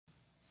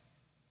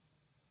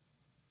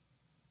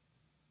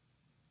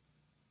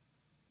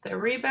The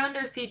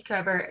Rebounder seed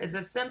cover is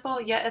a simple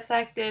yet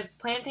effective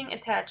planting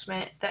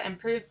attachment that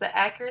improves the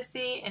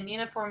accuracy and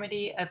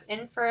uniformity of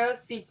in-furrow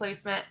seed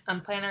placement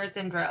on planters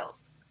and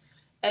drills.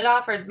 It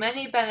offers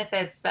many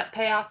benefits that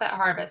pay off at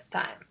harvest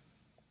time.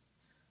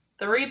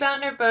 The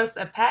Rebounder boasts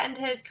a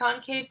patented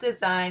concave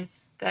design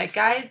that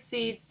guides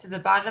seeds to the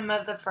bottom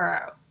of the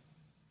furrow.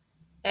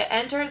 It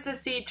enters the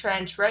seed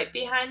trench right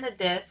behind the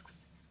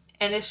discs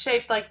and is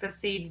shaped like the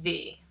seed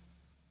V.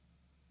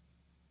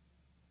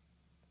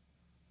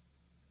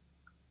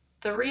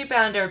 The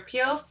Rebounder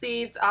peels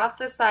seeds off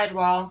the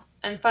sidewall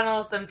and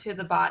funnels them to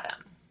the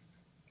bottom.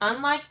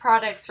 Unlike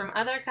products from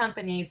other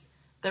companies,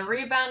 the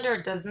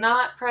Rebounder does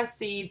not press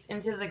seeds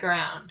into the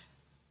ground.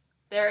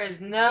 There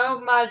is no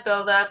mud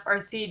buildup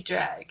or seed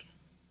drag.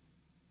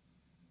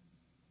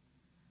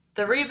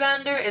 The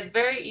Rebounder is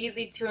very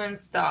easy to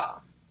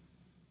install.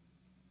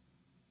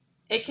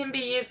 It can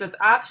be used with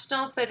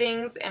optional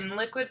fittings and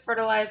liquid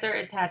fertilizer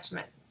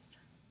attachments.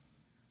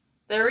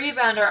 The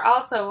Rebounder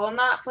also will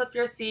not flip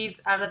your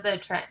seeds out of the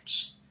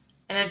trench,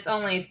 and it's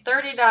only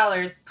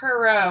 $30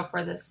 per row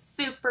for this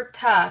super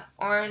tough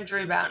orange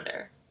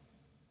Rebounder.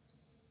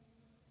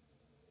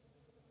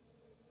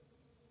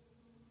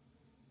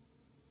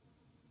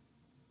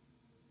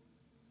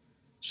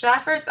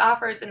 Schaffert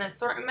offers an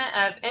assortment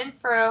of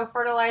in-furrow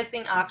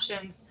fertilizing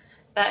options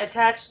that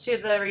attach to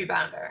the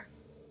Rebounder.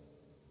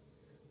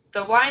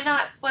 The Why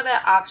Not Split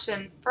It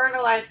option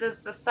fertilizes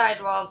the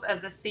sidewalls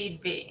of the seed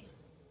V.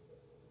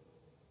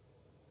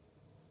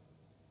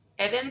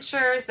 It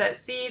ensures that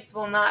seeds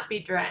will not be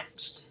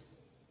drenched.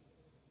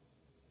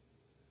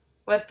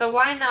 With the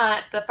Why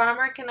Not, the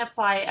farmer can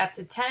apply up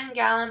to 10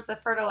 gallons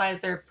of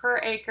fertilizer per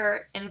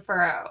acre in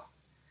furrow.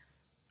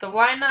 The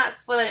Why Not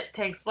Split It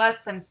takes less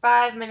than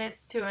 5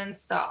 minutes to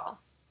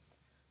install.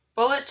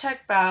 Bullet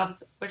check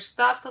valves, which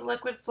stop the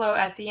liquid flow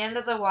at the end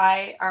of the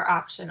Y, are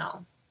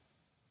optional.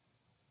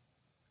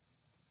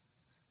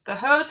 The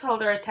hose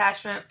holder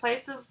attachment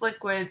places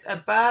liquids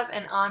above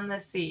and on the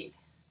seed.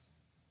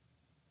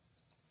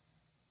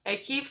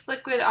 It keeps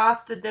liquid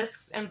off the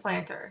discs and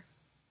planter.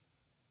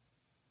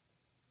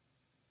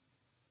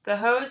 The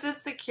hose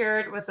is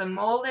secured with a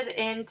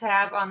molded-in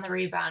tab on the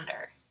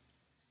Rebounder.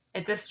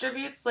 It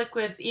distributes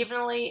liquids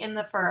evenly in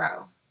the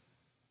furrow.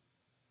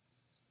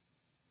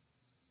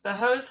 The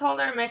hose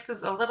holder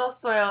mixes a little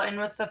soil in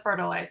with the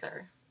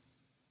fertilizer.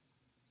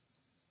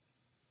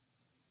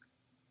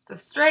 The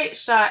straight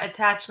shot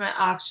attachment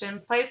option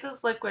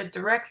places liquid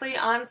directly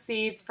on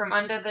seeds from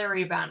under the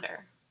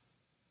Rebounder.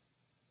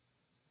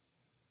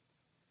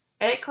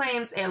 It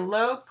claims a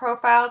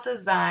low-profile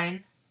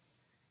design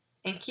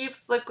and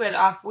keeps liquid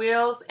off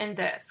wheels and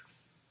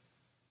discs.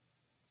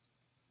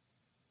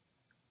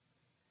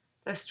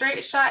 The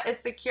straight shot is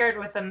secured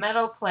with a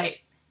metal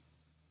plate.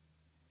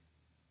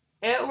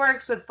 It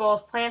works with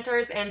both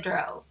planters and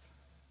drills.